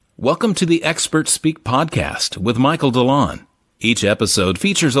Welcome to the Expert Speak podcast with Michael DeLon. Each episode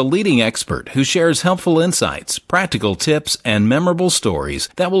features a leading expert who shares helpful insights, practical tips, and memorable stories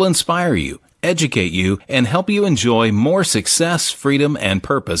that will inspire you, educate you, and help you enjoy more success, freedom, and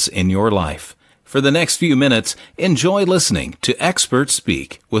purpose in your life. For the next few minutes, enjoy listening to Expert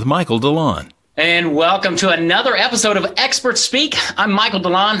Speak with Michael DeLon. And welcome to another episode of Expert Speak. I'm Michael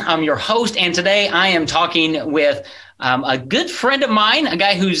DeLon. I'm your host, and today I am talking with a good friend of mine, a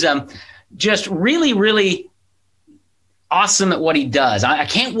guy who's just really awesome at what he does. I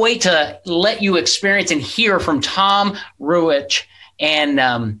can't wait to let you experience and hear from Tom Ruwitch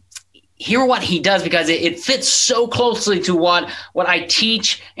and hear what he does, because it fits so closely to what I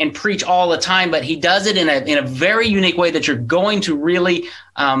teach and preach all the time. But he does it in a very unique way that you're going to really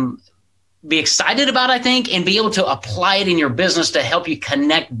be excited about, I think, and be able to apply it in your business to help you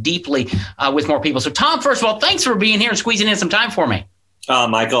connect deeply with more people. So, Tom, first of all, thanks for being here and squeezing in some time for me.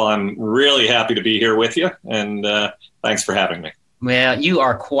 Michael, I'm really happy to be here with you, and thanks for having me. Well, you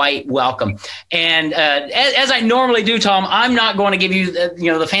are quite welcome. And as I normally do, Tom, I'm not going to give you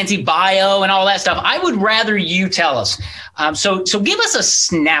the fancy bio and all that stuff. I would rather you tell us. So give us a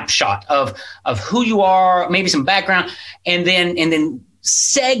snapshot of who you are, maybe some background, and then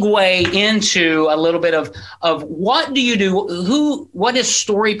segue into a little bit of what do you do, what is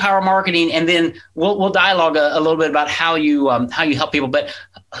Story Power Marketing, and then we'll dialogue a little bit about how you help people. But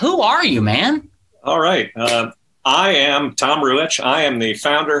who are you, man? All right. I am Tom Ruwitch. I am the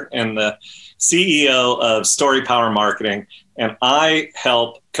founder and the CEO of Story Power Marketing, and I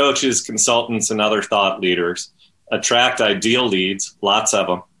help coaches, consultants, and other thought leaders attract ideal leads, lots of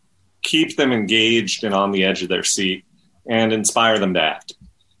them, keep them engaged and on the edge of their seat, and inspire them to act.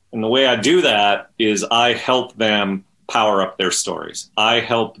 And the way I do that is I help them power up their stories. I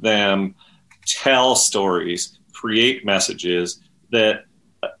help them tell stories, create messages that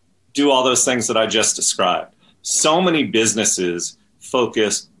do all those things that I just described. So many businesses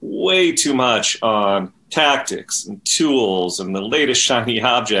focus way too much on tactics and tools and the latest shiny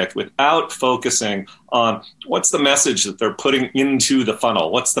object without focusing on what's the message that they're putting into the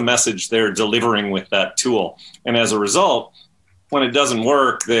funnel, what's the message they're delivering with that tool. And as a result, when it doesn't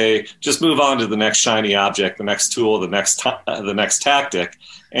work, they just move on to the next shiny object, the next tool, the next tactic.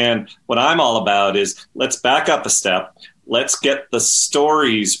 And what I'm all about is let's back up a step, let's get the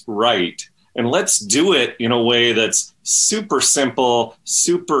stories right, and let's do it in a way that's super simple,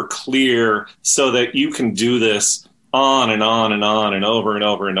 super clear, so that you can do this on and on and on and over and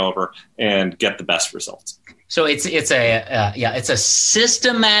over and over and get the best results. So it's a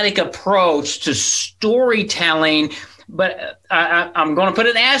systematic approach to storytelling. But I'm going to put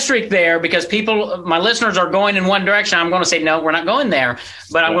an asterisk there because my listeners are going in one direction. I'm going to say, no, we're not going there.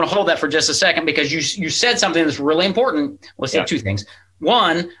 But I'm going to hold that for just a second, because you said something that's really important. Let's say two things.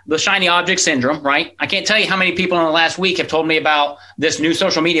 One, the shiny object syndrome, right? I can't tell you how many people in the last week have told me about this new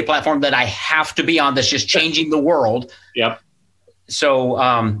social media platform that I have to be on that's just changing the world. Yep.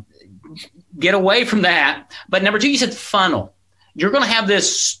 So get away from that. But number two, you said funnel. You're going to have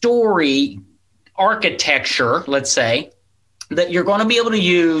this story architecture, let's say, that you're going to be able to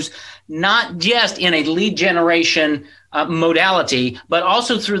use not just in a lead generation modality, but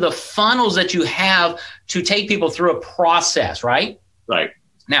also through the funnels that you have to take people through a process, right? Right.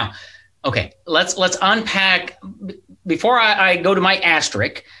 Now, okay, let's unpack. Before I go to my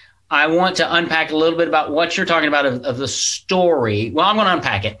asterisk, I want to unpack a little bit about what you're talking about of the story. Well, I'm going to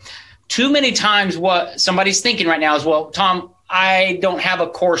unpack it. Too many times what somebody's thinking right now is, well, Tom, I don't have a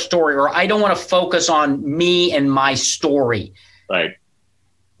core story, or I don't want to focus on me and my story. Right.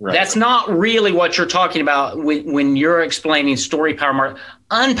 That's not really what you're talking about when you're explaining Story Power Marketing.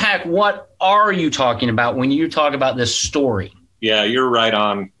 Unpack, what are you talking about when you talk about this story? Yeah, you're right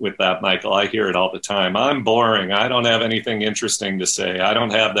on with that, Michael. I hear it all the time. I'm boring. I don't have anything interesting to say. I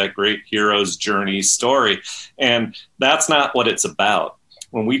don't have that great hero's journey story. And that's not what it's about.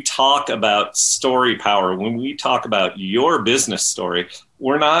 When we talk about story power, when we talk about your business story,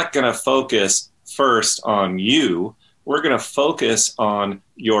 we're not going to focus first on you. We're going to focus on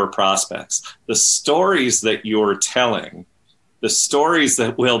your prospects. The stories that you're telling, the stories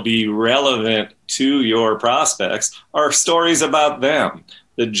that will be relevant to your prospects, are stories about them,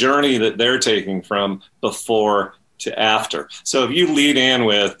 the journey that they're taking from before to after. So if you lead in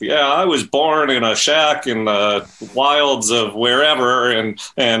with, I was born in a shack in the wilds of wherever, and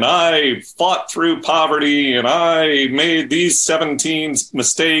I fought through poverty, and I made these 17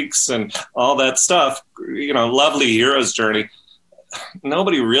 mistakes and all that stuff, lovely hero's journey.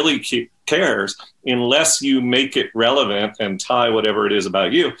 Nobody really cares unless you make it relevant and tie whatever it is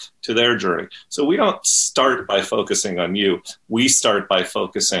about you to their journey. So we don't start by focusing on you. We start by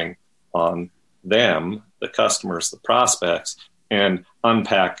focusing on them, the customers, the prospects, and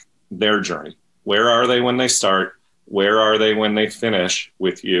unpack their journey. Where are they when they start? Where are they when they finish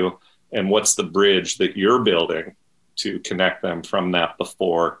with you? And what's the bridge that you're building to connect them from that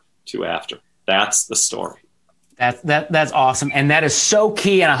before to after? That's the story. That's awesome. And that is so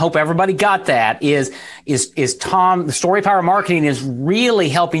key. And I hope everybody got that is Tom, the Story Power Marketing is really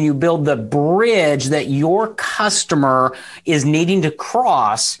helping you build the bridge that your customer is needing to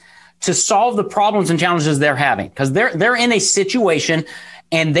cross to solve the problems and challenges they're having. Because they're in a situation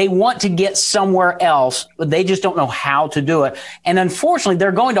and they want to get somewhere else, but they just don't know how to do it. And unfortunately,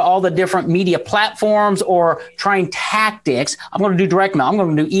 they're going to all the different media platforms or trying tactics. I'm going to do direct mail. I'm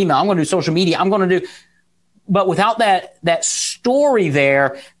going to do email. I'm going to do social media. I'm going to do... But without that story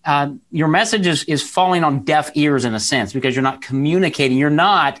there, your message is falling on deaf ears in a sense, because you're not communicating. You're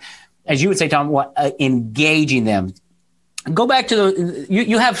not, as you would say, Tom, engaging them. Go back to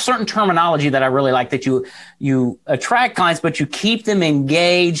you have certain terminology that I really like, that you attract clients, but you keep them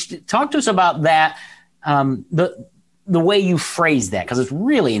engaged. Talk to us about that, the way you phrase that, because it's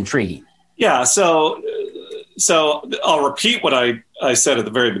really intriguing. Yeah. So I'll repeat what I said at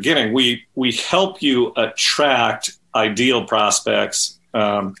the very beginning. We help you attract ideal prospects,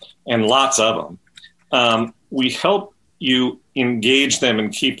 and lots of them. We help you engage them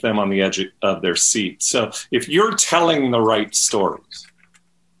and keep them on the edge of their seat. So if you're telling the right stories,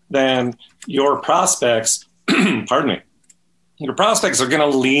 then your prospects, your prospects are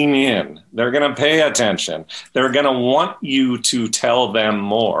going to lean in. They're going to pay attention. They're going to want you to tell them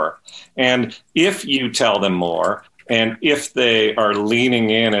more. And if you tell them more, and if they are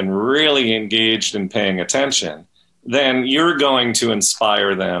leaning in and really engaged and paying attention, then you're going to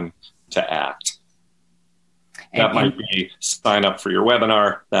inspire them to act. That might be sign up for your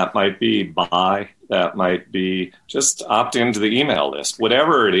webinar. That might be buy. That might be just opt into the email list.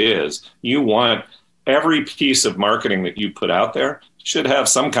 Whatever it is, you want every piece of marketing that you put out there should have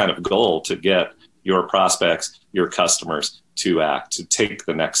some kind of goal to get your prospects, your customers to act, to take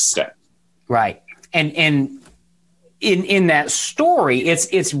the next step. Right. And in that story,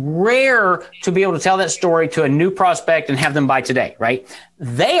 it's rare to be able to tell that story to a new prospect and have them buy today, right?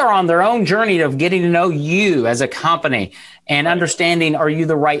 They are on their own journey of getting to know you as a company and understanding, are you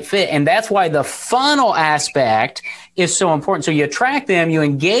the right fit? And that's why the funnel aspect is so important. So you attract them, you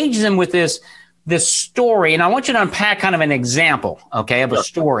engage them with this story. And I want you to unpack kind of an example, okay, of a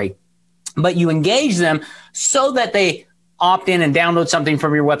story. But you engage them so that they opt in and download something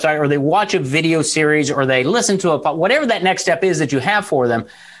from your website, or they watch a video series, or they listen to whatever that next step is that you have for them.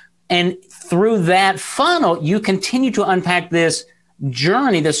 And through that funnel, you continue to unpack this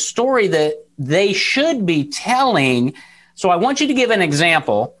journey, the story that they should be telling. So I want you to give an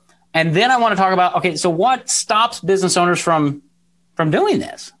example, and then I want to talk about, okay, so what stops business owners from doing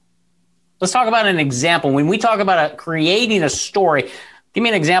this? Let's talk about an example. When we talk about creating a story, give me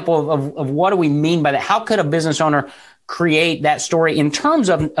an example of what do we mean by that? How could a business owner create that story in terms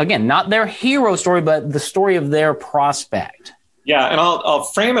of, again, not their hero story, but the story of their prospect? Yeah, and I'll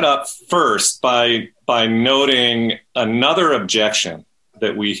frame it up first by noting another objection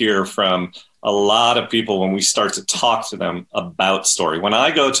that we hear from a lot of people when we start to talk to them about story. When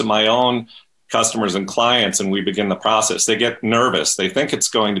I go to my own customers and clients and we begin the process, they get nervous. They think it's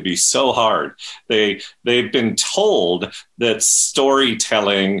going to be so hard. They've been told that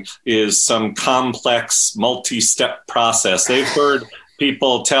storytelling is some complex multi-step process. They've heard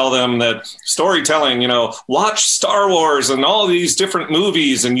people tell them that storytelling, watch Star Wars and all these different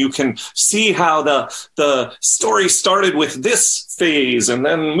movies and you can see how the story started with this phase and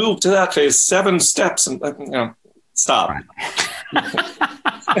then moved to that phase, 7 steps, and stop.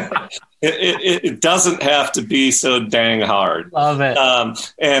 It doesn't have to be so dang hard. Love it.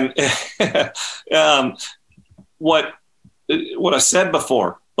 What I said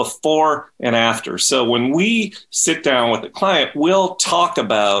before and after. So when we sit down with a client, we'll talk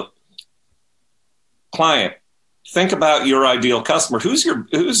about client. Think about your ideal customer.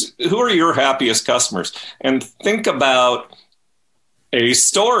 Who are your happiest customers? And think about a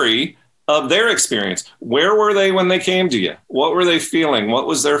story of their experience. Where were they when they came to you? What were they feeling? What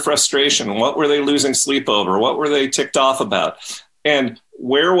was their frustration? What were they losing sleep over? What were they ticked off about? And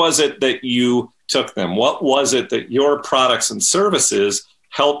where was it that you took them? What was it that your products and services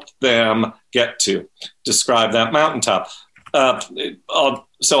helped them get to? Describe that mountaintop.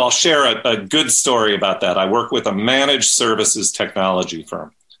 I'll share a good story about that. I work with a managed services technology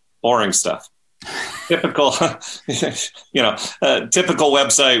firm. Boring stuff. typical, typical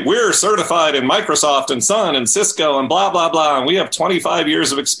website. We're certified in Microsoft and Sun and Cisco and blah, blah, blah. And we have 25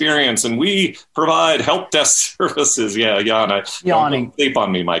 years of experience and we provide help desk services. Yeah, yawning. Don't sleep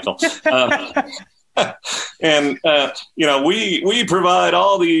on me, Michael. And, we provide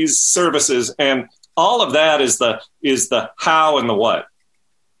all these services, and all of that is the how and the what.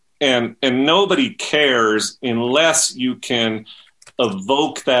 And nobody cares unless you can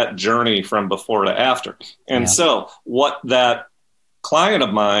evoke that journey from before to after. And so what that client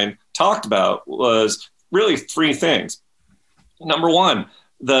of mine talked about was really three things. Number one,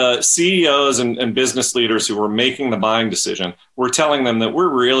 the CEOs and business leaders who were making the buying decision were telling them that we're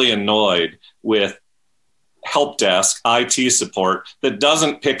really annoyed with help desk, IT support that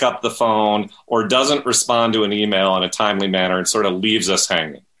doesn't pick up the phone or doesn't respond to an email in a timely manner and sort of leaves us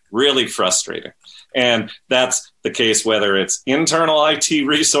hanging. Really frustrating. And that's the case whether it's internal IT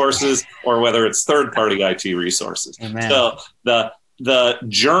resources or whether it's third-party IT resources. Amen. So the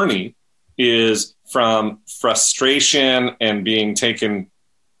journey is from frustration and being taken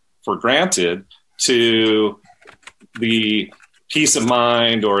for granted to the peace of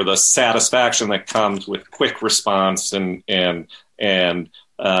mind or the satisfaction that comes with quick response and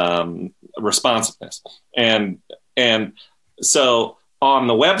responsiveness. And so on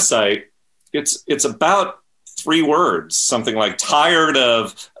the website, it's about 3 words, something like tired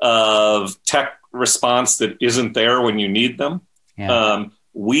of tech response that isn't there when you need them. Yeah.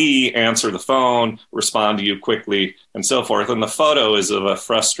 We answer the phone, respond to you quickly, and so forth. And the photo is of a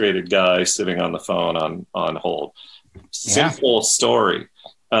frustrated guy sitting on the phone on hold. Simple story,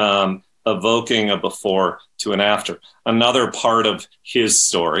 evoking a before to an after. Another part of his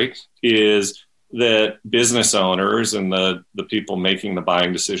story is that business owners and the people making the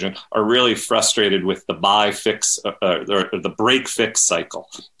buying decision are really frustrated with the buy fix the break fix cycle.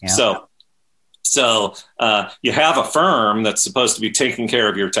 Yeah. So you have a firm that's supposed to be taking care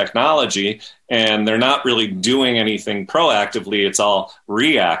of your technology, and they're not really doing anything proactively. It's all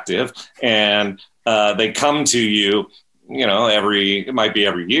reactive, and they come to you, it might be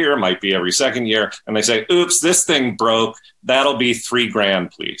every year, might be every second year, and they say, "Oops, this thing broke. That'll be $3,000,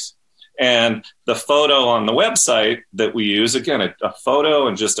 please." And the photo on the website that we use, again, a photo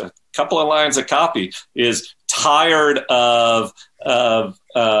and just a couple of lines of copy, is tired of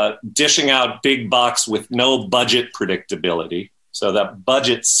dishing out big bucks with no budget predictability. So that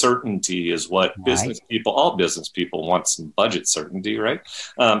budget certainty is what all business people want, some budget certainty, right?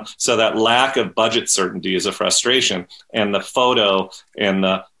 So that lack of budget certainty is a frustration. And the photo and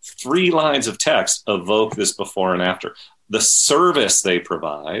the 3 lines of text evoke this before and after. The service they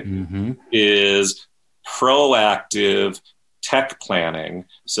provide is proactive tech planning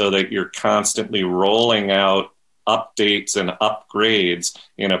so that you're constantly rolling out updates and upgrades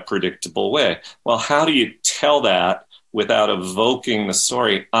in a predictable way. Well, how do you tell that without evoking the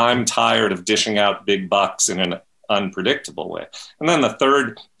story, I'm tired of dishing out big bucks in an unpredictable way? And then the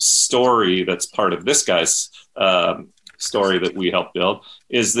third story that's part of this guy's story that we helped build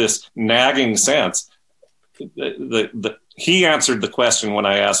is this nagging sense. He answered the question when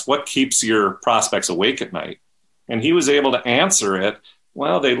I asked, what keeps your prospects awake at night? And he was able to answer it.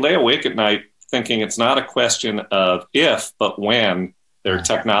 Well, they lay awake at night thinking it's not a question of if, but when their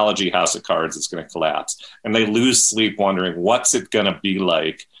technology house of cards is going to collapse. And they lose sleep wondering, what's it going to be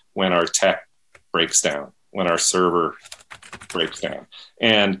like when our tech breaks down, when our server breaks down?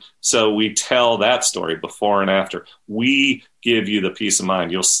 And so we tell that story before and after. We give you the peace of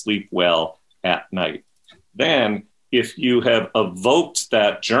mind. You'll sleep well at night. Then if you have evoked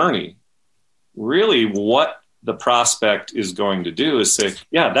that journey, really what the prospect is going to do is say,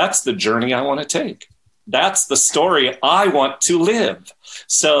 yeah, that's the journey I want to take. That's the story I want to live.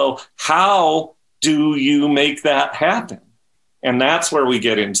 So how do you make that happen? And that's where we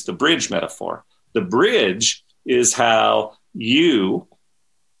get into the bridge metaphor. The bridge is how you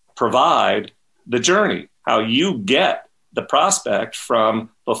provide the journey, how you get the prospect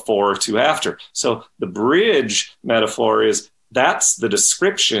from before to after. So the bridge metaphor is that's the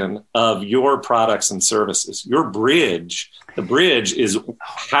description of your products and services. Your bridge, the bridge is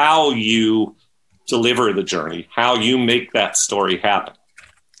how you deliver the journey, how you make that story happen.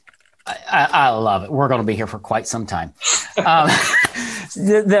 I love it. We're going to be here for quite some time.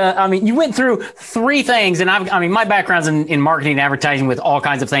 You went through 3 things, and my background's in marketing and advertising with all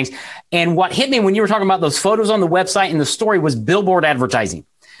kinds of things. And what hit me when you were talking about those photos on the website and the story was billboard advertising,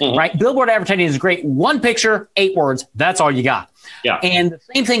 right? Billboard advertising is great. 1 picture, 8 words. That's all you got. Yeah. And the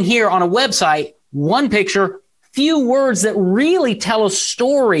same thing here on a website, 1 picture, few words that really tell a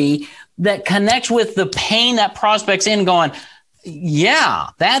story that connects with the pain that prospect's in going, yeah,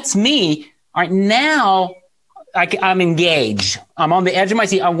 that's me. All right, now I'm engaged. I'm on the edge of my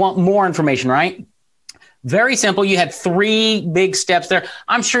seat. I want more information, right? Very simple. You had 3 big steps there.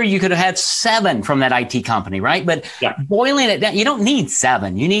 I'm sure you could have had 7 from that IT company, right? But boiling it down, you don't need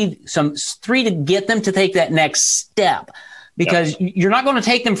 7. You need 3 to get them to take that next step, because you're not going to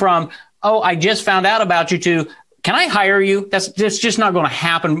take them from, oh, I just found out about you, to, can I hire you? That's just not going to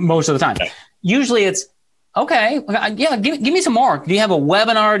happen most of the time. Okay. Usually it's, okay, yeah, give me some more. Do you have a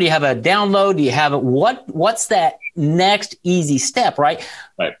webinar? Do you have a download? Do you have what's that next easy step, right?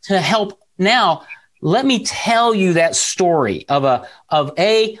 To help. Now, let me tell you that story of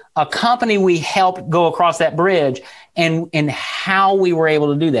a company we helped go across that bridge, and how we were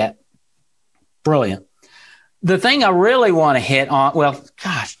able to do that. Brilliant. The thing I really want to hit on,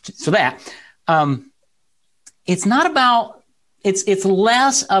 it's not about, it's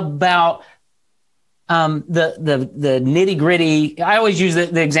less about the nitty gritty. I always use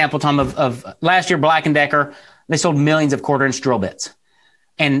the example, Tom, of last year, Black & Decker, they sold millions of 1/4-inch drill bits,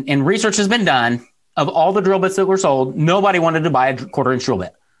 and research has been done. Of all the drill bits that were sold, nobody wanted to buy a 1/4-inch drill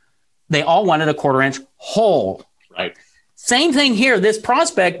bit. They all wanted a 1/4-inch hole. Right. Same thing here. This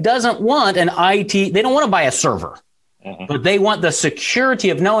prospect doesn't want an IT. They don't want to buy a server, but they want the security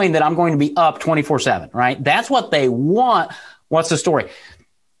of knowing that I'm going to be up 24/7, right? That's what they want. What's the story?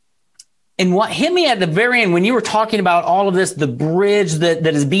 And what hit me at the very end, when you were talking about all of this, the bridge that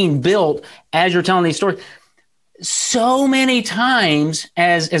is being built as you're telling these stories, so many times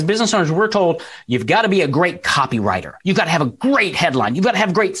as business owners, we're told you've got to be a great copywriter. You've got to have a great headline. You've got to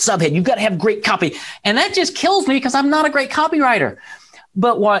have great subhead. You've got to have great copy. And that just kills me, because I'm not a great copywriter.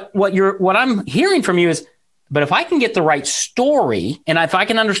 But what I'm hearing from you is, but if I can get the right story, and if I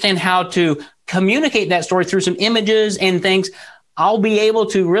can understand how to communicate that story through some images and things, I'll be able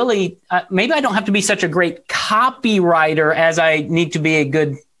to really, maybe I don't have to be such a great copywriter as I need to be a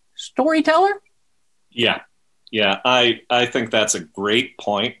good storyteller. Yeah. Yeah, I think that's a great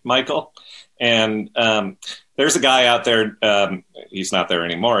point, Michael. And there's a guy out there, he's not there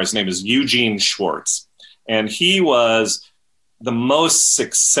anymore. His name is Eugene Schwartz. And he was the most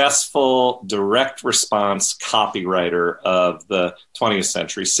successful direct response copywriter of the 20th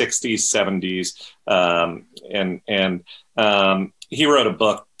century, 60s, 70s. He wrote a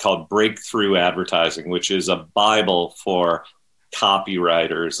book called Breakthrough Advertising, which is a Bible for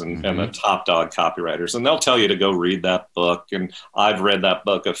copywriters and the top dog copywriters. And they'll tell you to go read that book. And I've read that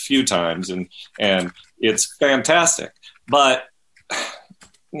book a few times, and it's fantastic. But,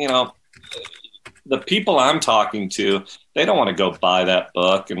 the people I'm talking to, they don't want to go buy that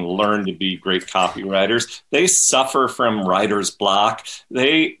book and learn to be great copywriters. They suffer from writer's block.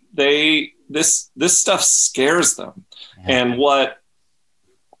 This stuff scares them. Yeah. And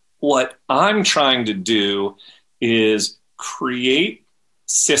what I'm trying to do is create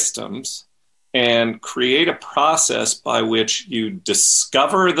systems and create a process by which you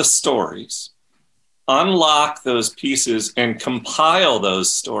discover the stories, unlock those pieces, and compile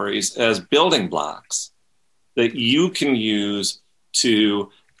those stories as building blocks that you can use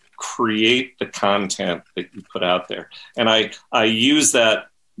to create the content that you put out there. And I use that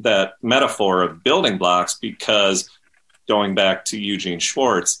metaphor of building blocks because, going back to Eugene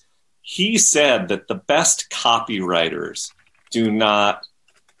Schwartz, he said that the best copywriters do not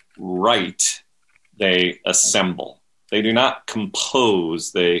write, they assemble. They do not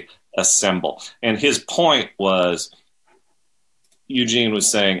compose, they assemble. And his point was, Eugene was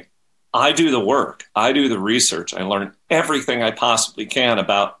saying, I do the work, I do the research, I learn everything I possibly can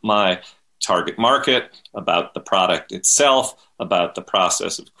about my target market, about the product itself, about the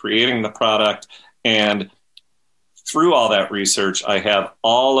process of creating the product. And through all that research, I have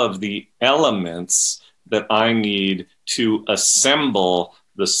all of the elements that I need to assemble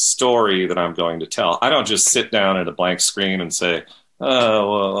the story that I'm going to tell. I don't just sit down at a blank screen and say,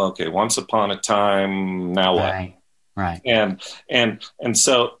 oh, well, okay, once upon a time, now what? Right. And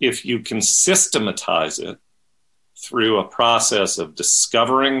so if you can systematize it through a process of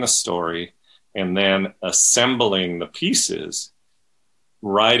discovering the story and then assembling the pieces,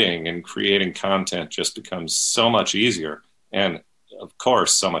 writing and creating content just becomes so much easier and, of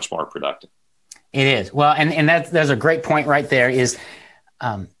course, so much more productive. It is. Well, and that's a great point right there is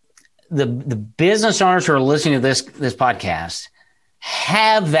the business owners who are listening to this podcast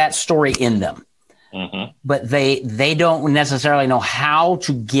have that story in them. Mm-hmm. But they don't necessarily know how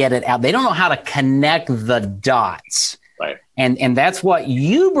to get it out. They don't know how to connect the dots. Right. And that's what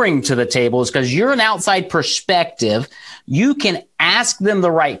you bring to the table, is because you're an outside perspective. You can ask them the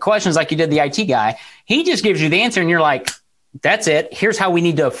right questions like you did the IT guy. He just gives you the answer and you're like, that's it. Here's how we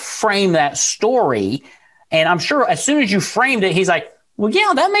need to frame that story. And I'm sure as soon as you framed it, he's like, well,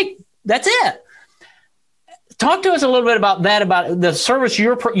 yeah, That's it. Talk to us a little bit about that, about the service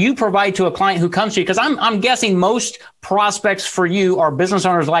you provide to a client who comes to you, because I'm guessing most prospects for you are business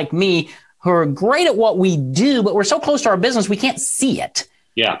owners like me who are great at what we do, but we're so close to our business we can't see it.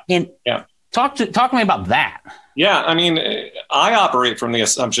 Yeah. And talk to me about that. Yeah, I mean, I operate from the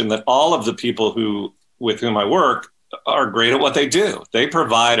assumption that all of the people with whom I work are great at what they do. They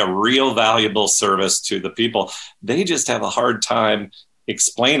provide a real valuable service to the people. They just have a hard time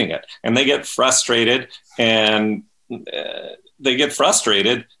explaining it, and they get frustrated, and they get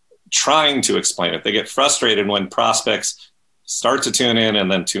frustrated trying to explain it. They get frustrated when prospects start to tune in and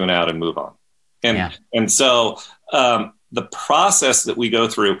then tune out and move on. And so the process that we go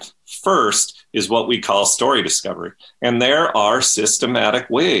through first is what we call story discovery. And there are systematic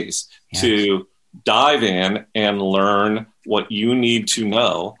ways to dive in and learn what you need to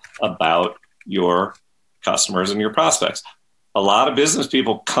know about your customers and your prospects. A lot of business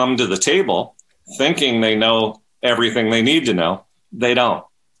people come to the table thinking they know everything they need to know. They don't.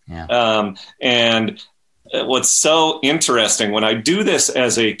 Yeah. And what's so interesting, when I do this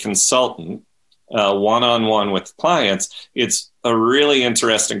as a consultant, one-on-one with clients, it's a really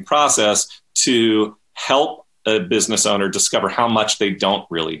interesting process to help a business owner discover how much they don't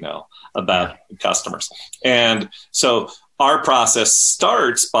really know about customers. And so our process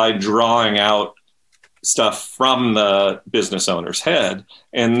starts by drawing out stuff from the business owner's head,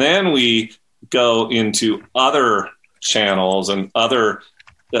 and then we go into other channels and other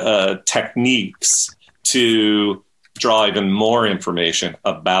techniques to draw even more information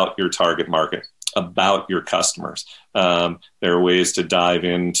about your target market, about your customers. There are ways to dive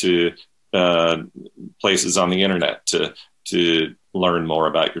into places on the internet to learn more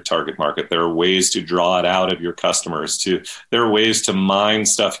about your target market. There are ways to draw it out of your customers. There are ways to mine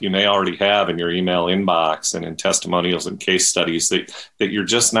stuff you may already have in your email inbox and in testimonials and case studies that you're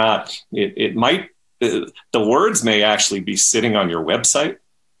just not. It might, the words may actually be sitting on your website,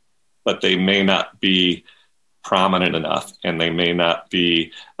 but they may not be prominent enough, and they may not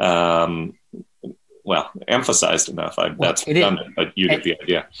be emphasized enough. That's redundant, but you get the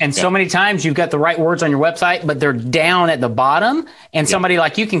idea. And so many times you've got the right words on your website, but they're down at the bottom, and somebody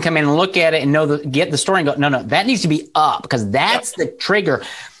like you can come in and look at it and get the story and go, no, that needs to be up, because that's the trigger.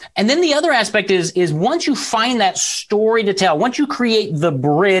 And then the other aspect is once you find that story to tell, once you create the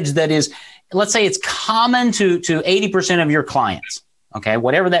bridge that is, let's say it's common to 80% of your clients. Okay,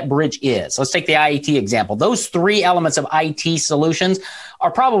 whatever that bridge is. Let's take the IET example. Those three elements of IT solutions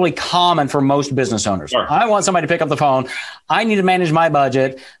are probably common for most business owners. Sure. I want somebody to pick up the phone. I need to manage my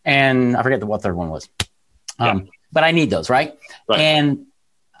budget. And I forget what third one was. But I need those, right? And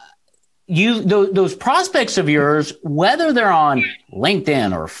those prospects of yours, whether they're on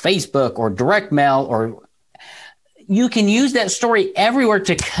LinkedIn or Facebook or direct mail, or you can use that story everywhere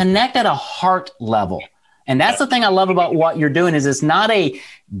to connect at a heart level. And that's the thing I love about what you're doing is it's not a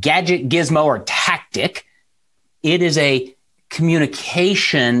gadget, gizmo, or tactic. It is a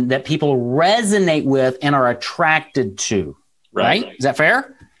communication that people resonate with and are attracted to. Right? Is that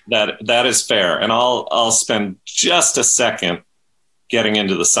fair? That is fair. And I'll spend just a second getting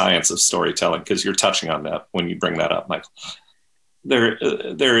into the science of storytelling, because you're touching on that when you bring that up, Michael.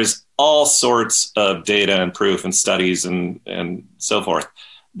 There is all sorts of data and proof and studies and so forth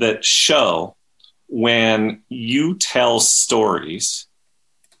that show when you tell stories,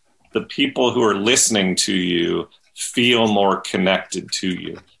 the people who are listening to you feel more connected to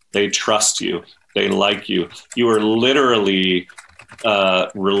you. They trust you. They like you. You are literally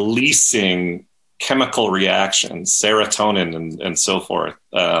releasing chemical reactions, serotonin and so forth,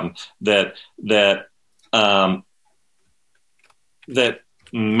 that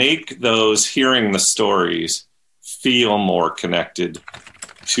make those hearing the stories feel more connected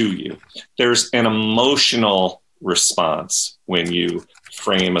to you. There's an emotional response when you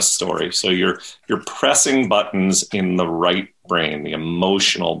frame a story. So you're pressing buttons in the right brain, the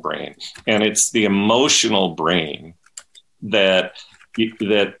emotional brain. And it's the emotional brain that it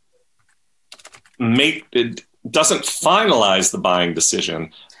doesn't finalize the buying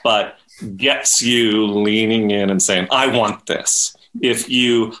decision, but gets you leaning in and saying, I want this. If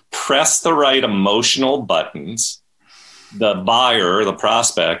you press the right emotional buttons, the buyer, the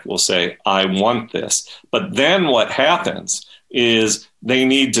prospect, will say, I want this. But then what happens is they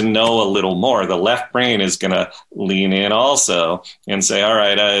need to know a little more. The left brain is going to lean in also and say, all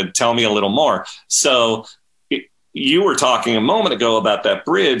right, tell me a little more. So you were talking a moment ago about that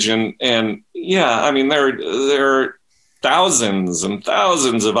bridge. And yeah, I mean, there are thousands and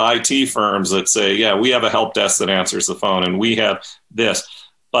thousands of IT firms that say, yeah, we have a help desk that answers the phone and we have this.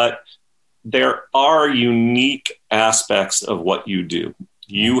 But there are unique aspects of what you do.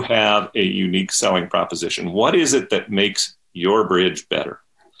 You have a unique selling proposition. What is it that makes your bridge better?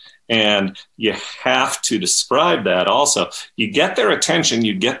 And you have to describe that also. You get their attention,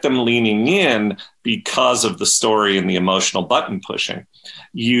 you get them leaning in because of the story and the emotional button pushing.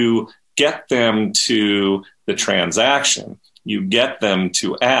 You get them to the transaction. You get them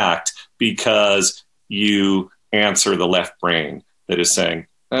to act because you answer the left brain that is saying,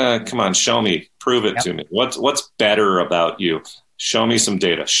 come on, show me, prove it to me. What's better about you? Show me some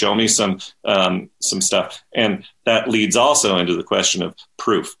data, show me some stuff. And that leads also into the question of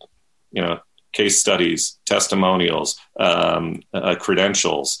proof, case studies, testimonials,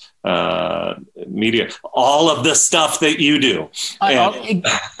 credentials, media, all of the stuff that you do.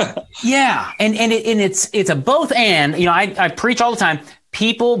 Yeah. And it's a both and, I preach all the time.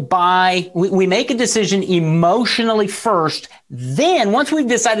 People buy, we make a decision emotionally first. Then once we've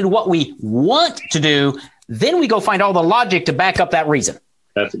decided what we want to do, then we go find all the logic to back up that reason.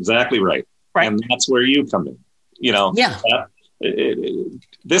 That's exactly right. And that's where you come in.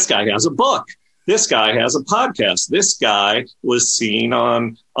 This guy has a book. This guy has a podcast. This guy was seen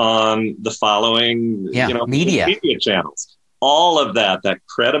on the following media channels. All of that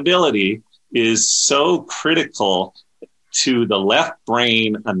credibility is so critical to the left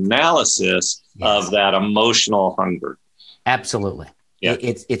brain analysis of that emotional hunger. Absolutely. Yeah.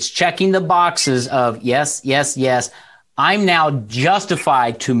 It's checking the boxes of yes. I'm now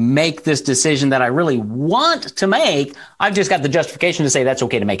justified to make this decision that I really want to make. I've just got the justification to say that's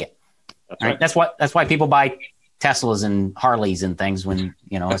okay to make it. That's right. That's why people buy Teslas and Harleys and things when,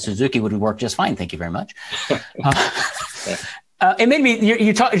 a Suzuki would work just fine. Thank you very much. It made me,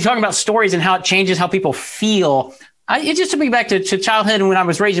 you're talking about stories and how it changes how people feel. It just took me back to childhood and when I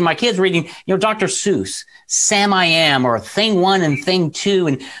was raising my kids reading, Dr. Seuss, Sam I Am, or Thing 1 and Thing 2.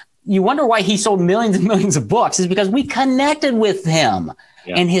 And you wonder why he sold millions and millions of books is because we connected with him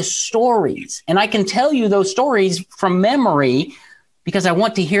and his stories. And I can tell you those stories from memory because I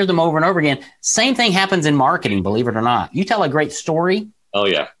want to hear them over and over again. Same thing happens in marketing, believe it or not. You tell a great story. Oh,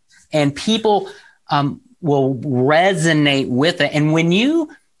 yeah. And people will resonate with it. And when you,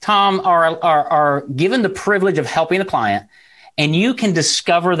 Tom, are given the privilege of helping a client and you can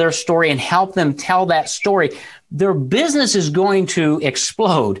discover their story and help them tell that story, their business is going to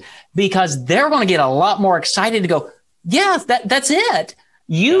explode because they're going to get a lot more excited to go, yes, that's it.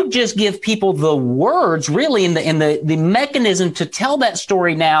 You just give people the words really in the mechanism to tell that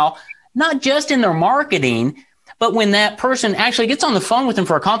story now, not just in their marketing, but when that person actually gets on the phone with them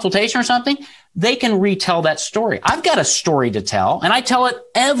for a consultation or something, they can retell that story. I've got a story to tell and I tell it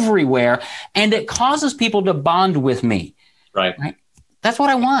everywhere and it causes people to bond with me. Right. That's what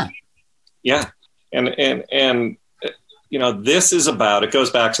I want. Yeah. And this is about, it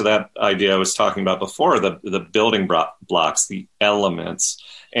goes back to that idea I was talking about before, the building blocks, the elements.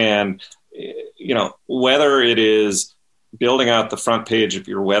 And, whether it is building out the front page of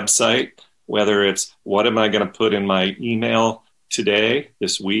your website, whether it's what am I going to put in my email today,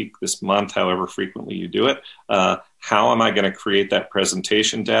 this week, this month, however frequently you do it, how am I going to create that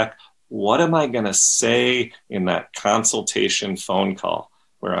presentation deck? What am I going to say in that consultation phone call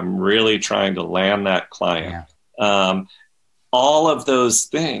where I'm really trying to land that client? Yeah. All of those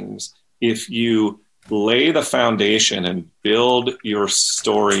things, if you lay the foundation and build your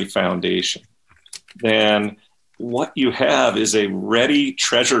story foundation, then what you have is a ready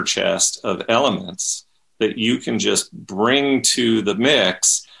treasure chest of elements that you can just bring to the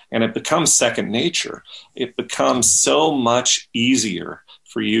mix, and it becomes second nature. It becomes so much easier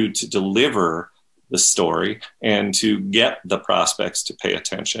for you to deliver the story and to get the prospects to pay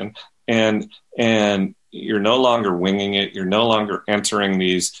attention. And you're no longer winging it. You're no longer entering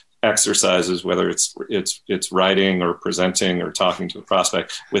these exercises, whether it's writing or presenting or talking to a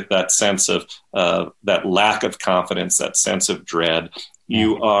prospect with that sense of that lack of confidence, that sense of dread.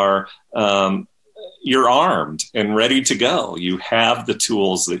 You are you're armed and ready to go. You have the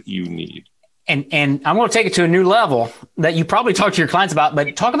tools that you need. And I'm going to take it to a new level that you probably talk to your clients about,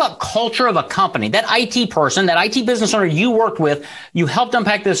 but talk about culture of a company. That IT person, that IT business owner you worked with, you helped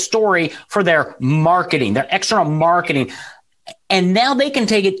unpack this story for their marketing, their external marketing. And now they can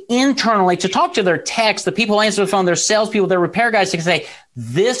take it internally to talk to their techs, the people who answer the phone, their salespeople, their repair guys to say,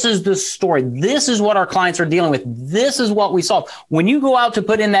 this is the story. This is what our clients are dealing with. This is what we solve. When you go out to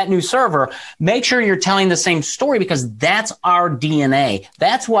put in that new server, make sure you're telling the same story because that's our DNA.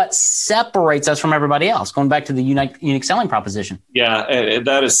 That's what separates us from everybody else. Going back to the unique selling proposition. Yeah,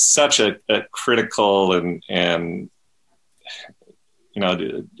 that is such a critical and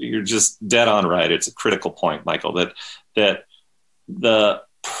you're just dead on right. It's a critical point, Michael, that the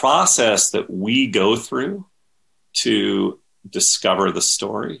process that we go through to discover the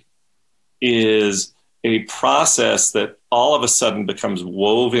story is a process that all of a sudden becomes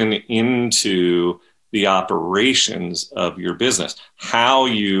woven into the operations of your business, how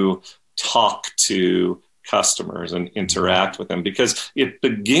you talk to customers and interact with them, because it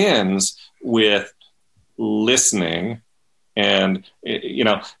begins with listening. And,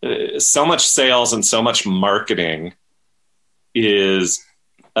 so much sales and so much marketing is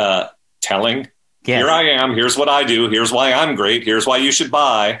telling. Yes. Here I am. Here's what I do. Here's why I'm great. Here's why you should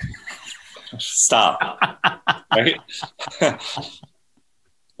buy. Stop. Right?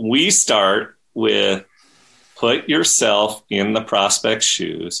 We start with put yourself in the prospect's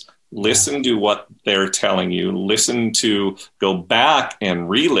shoes. Listen to what they're telling you. Go back and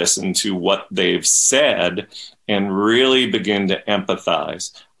re-listen to what they've said and really begin to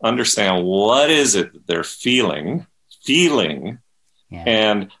empathize. Understand what is it that they're feeling,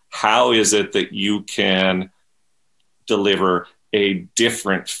 and how is it that you can deliver a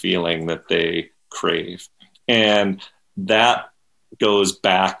different feeling that they crave. And that goes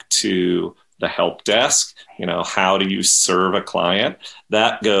back to the help desk. How do you serve a client?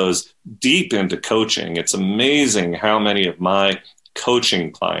 That goes deep into coaching. It's amazing how many of my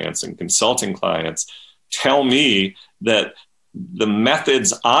coaching clients and consulting clients tell me that the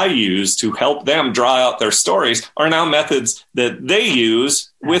methods I use to help them draw out their stories are now methods that they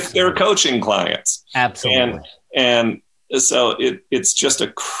use with their coaching clients. Absolutely. And so it's just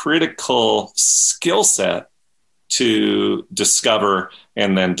a critical skill set to discover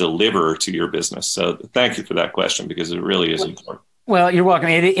and then deliver to your business. So thank you for that question, because it really is important. Well, you're welcome.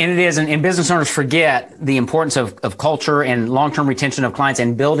 And it is. And business owners forget the importance of culture and long-term retention of clients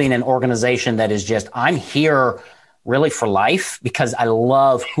and building an organization that is just, I'm here really for life because I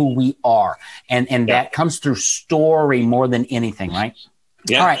love who we are. And that comes through story more than anything, right?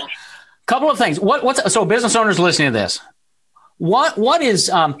 Yeah. All right. Couple of things. So business owners listening to this, what's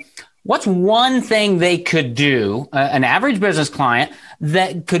one thing they could do, an average business client,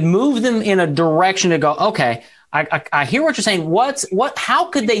 that could move them in a direction to go, okay, I hear what you're saying. How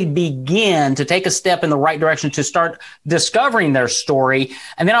could they begin to take a step in the right direction to start discovering their story?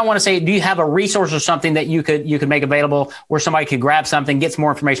 And then I want to say, do you have a resource or something that you could make available where somebody could grab something, get some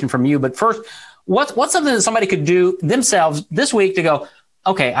more information from you? But first, what's something that somebody could do themselves this week to go,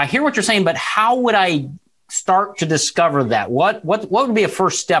 okay, I hear what you're saying, but how would I start to discover that? What would be a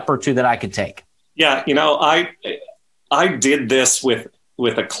first step or two that I could take? Yeah, I did this with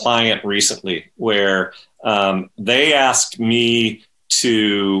a client recently where they asked me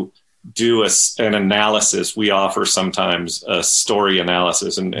to do an analysis. We offer sometimes a story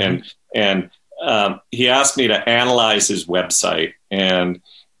analysis, and he asked me to analyze his website, and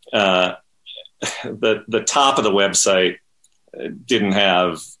the top of the website didn't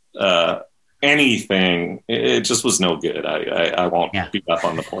have anything. It just was no good. I won't beat up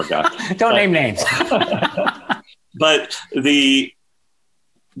on the poor guy. Don't name names. But the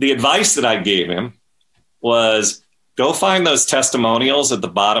advice that I gave him was go find those testimonials at the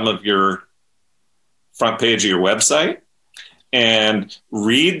bottom of your front page of your website and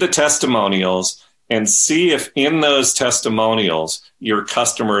read the testimonials and see if in those testimonials your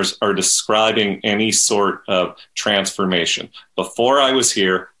customers are describing any sort of transformation. Before I was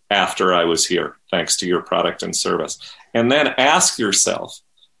here, after I was here, thanks to your product and service. And then ask yourself,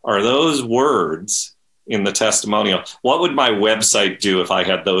 are those words in the testimonial, what would my website do if I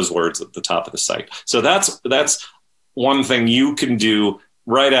had those words at the top of the site? So that's one thing you can do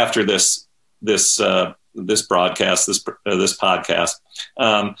right after this broadcast, this podcast,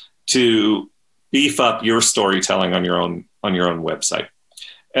 to beef up your storytelling on your own website.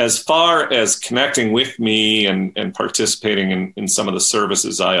 As far as connecting with me and participating in some of the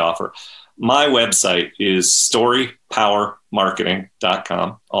services I offer, my website is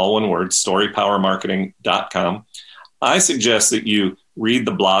storypowermarketing.com, all one word, storypowermarketing.com. I suggest that you read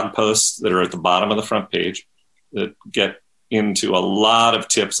the blog posts that are at the bottom of the front page that get into a lot of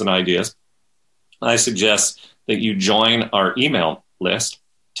tips and ideas. I suggest that you join our email list.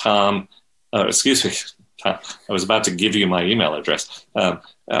 Tom, I was about to give you my email address.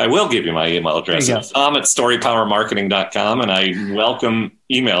 I will give you my email address. It's Tom at storypowermarketing.com, and I welcome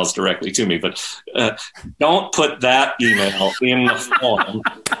emails directly to me. But don't put that email in the form.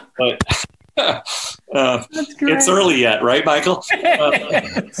 But it's early yet, right, Michael?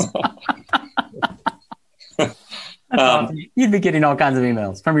 You'd be getting all kinds of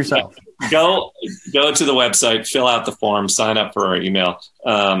emails from yourself. Go to the website, fill out the form, sign up for our email.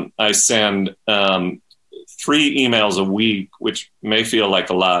 I send 3 emails a week, which may feel like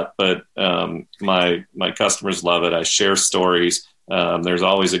a lot, but my customers love it. I share stories. There's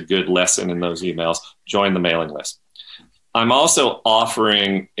always a good lesson in those emails. Join the mailing list. I'm also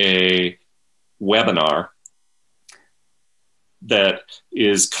offering a webinar that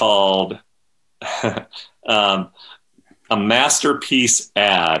is called A Masterpiece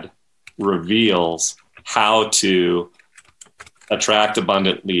Ad Reveals How to Attract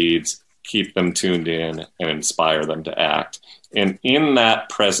Abundant Leads, Keep them tuned in, and inspire them to act. And in that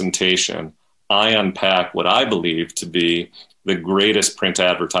presentation, I unpack what I believe to be the greatest print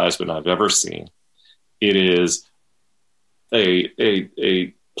advertisement I've ever seen. It is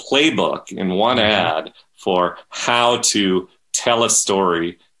a playbook in one ad for how to tell a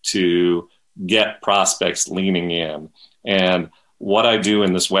story to get prospects leaning in. And what I do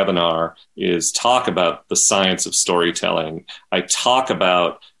in this webinar is talk about the science of storytelling. I talk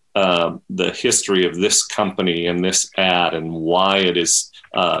about the history of this company and this ad and why it is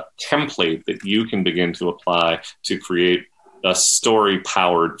a template that you can begin to apply to create a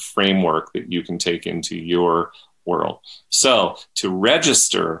story-powered framework that you can take into your world. So to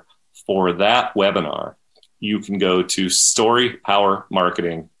register for that webinar, you can go to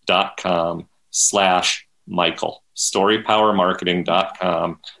storypowermarketing.com/Michael,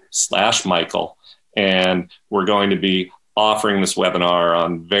 storypowermarketing.com/Michael. And we're going to be offering this webinar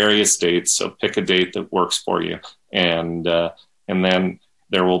on various dates. So pick a date that works for you. And then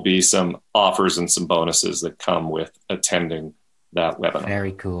there will be some offers and some bonuses that come with attending that webinar.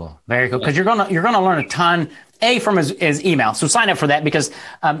 Very cool. Very cool. Because you're gonna learn a ton, from his email. So sign up for that, because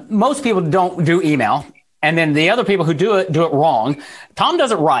most people don't do email. And then the other people who do it wrong. Tom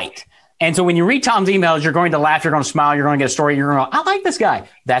does it right. And so when you read Tom's emails, you're going to laugh, you're going to smile, you're going to get a story, you're going to go, I like this guy.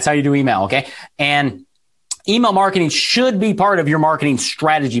 That's how you do email. Okay. And email marketing should be part of your marketing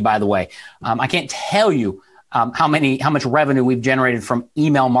strategy, by the way. I can't tell you how much revenue we've generated from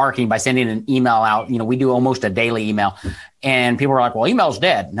email marketing by sending an email out. We do almost a daily email, and people are like, well, email's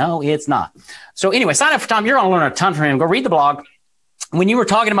dead. No, it's not. So anyway, sign up for Tom. You're going to learn a ton from him. Go read the blog. When you were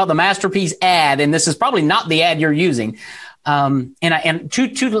talking about the masterpiece ad, and this is probably not the ad you're using. This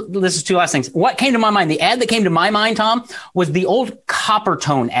is two last things. What came to my mind? The ad that came to my mind, Tom, was the old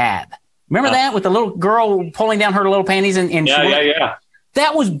Coppertone ad. Remember that with the little girl pulling down her little panties and yeah.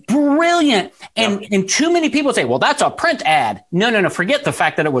 That was brilliant. And too many people say, well, that's a print ad. No. Forget the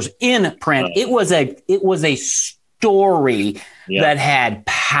fact that it was in print. It was a story that had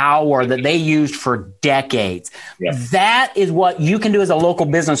power that they used for decades. That is what you can do as a local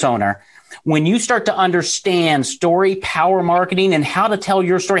business owner. When you start to understand story power marketing and how to tell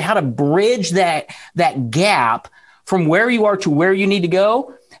your story, how to bridge that gap from where you are to where you need to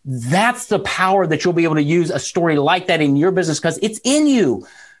go, that's the power that you'll be able to use a story like that in your business, because it's in you.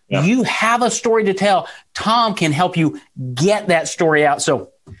 Yeah. You have a story to tell. Tom can help you get that story out. So,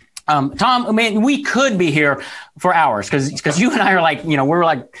 Tom, we could be here for hours because you and I are like, we're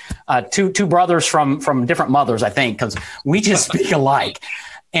like two brothers from different mothers, I think, because we just speak alike.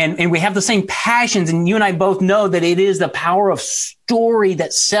 And we have the same passions, and you and I both know that it is the power of story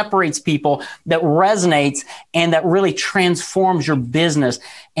that separates people, that resonates, and that really transforms your business.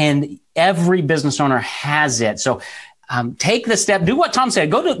 And every business owner has it. So take the step, do what Tom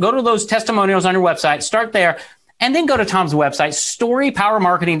said. Go to those testimonials on your website, start there, and then go to Tom's website,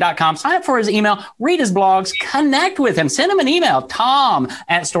 storypowermarketing.com. Sign up for his email, read his blogs, connect with him, send him an email,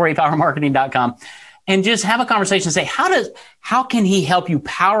 tom@storypowermarketing.com. And just have a conversation and say, how can he help you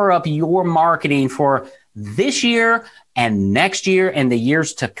power up your marketing for this year and next year and the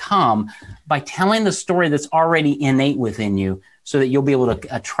years to come by telling the story that's already innate within you, so that you'll be able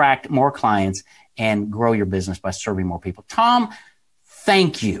to attract more clients and grow your business by serving more people. Tom,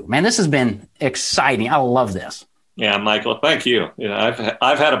 thank you, man. This has been exciting. I love this. Yeah, Michael, thank you.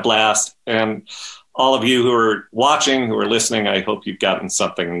 I've had a blast, and all of you who are watching, who are listening, I hope you've gotten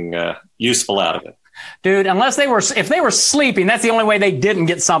something useful out of it. Dude, if they were sleeping, that's the only way they didn't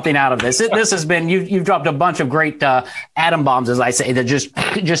get something out of this. This has been, you've dropped a bunch of great atom bombs, as I say, that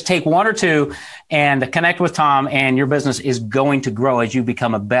just take one or two and connect with Tom, and your business is going to grow as you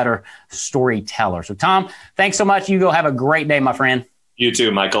become a better storyteller. So Tom, thanks so much. You go have a great day, my friend. You too,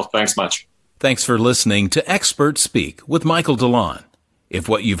 Michael. Thanks much. Thanks for listening to Expert Speak with Michael DeLon. If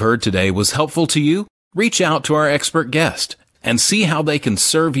what you've heard today was helpful to you, reach out to our expert guest and see how they can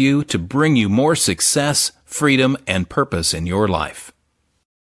serve you to bring you more success, freedom, and purpose in your life.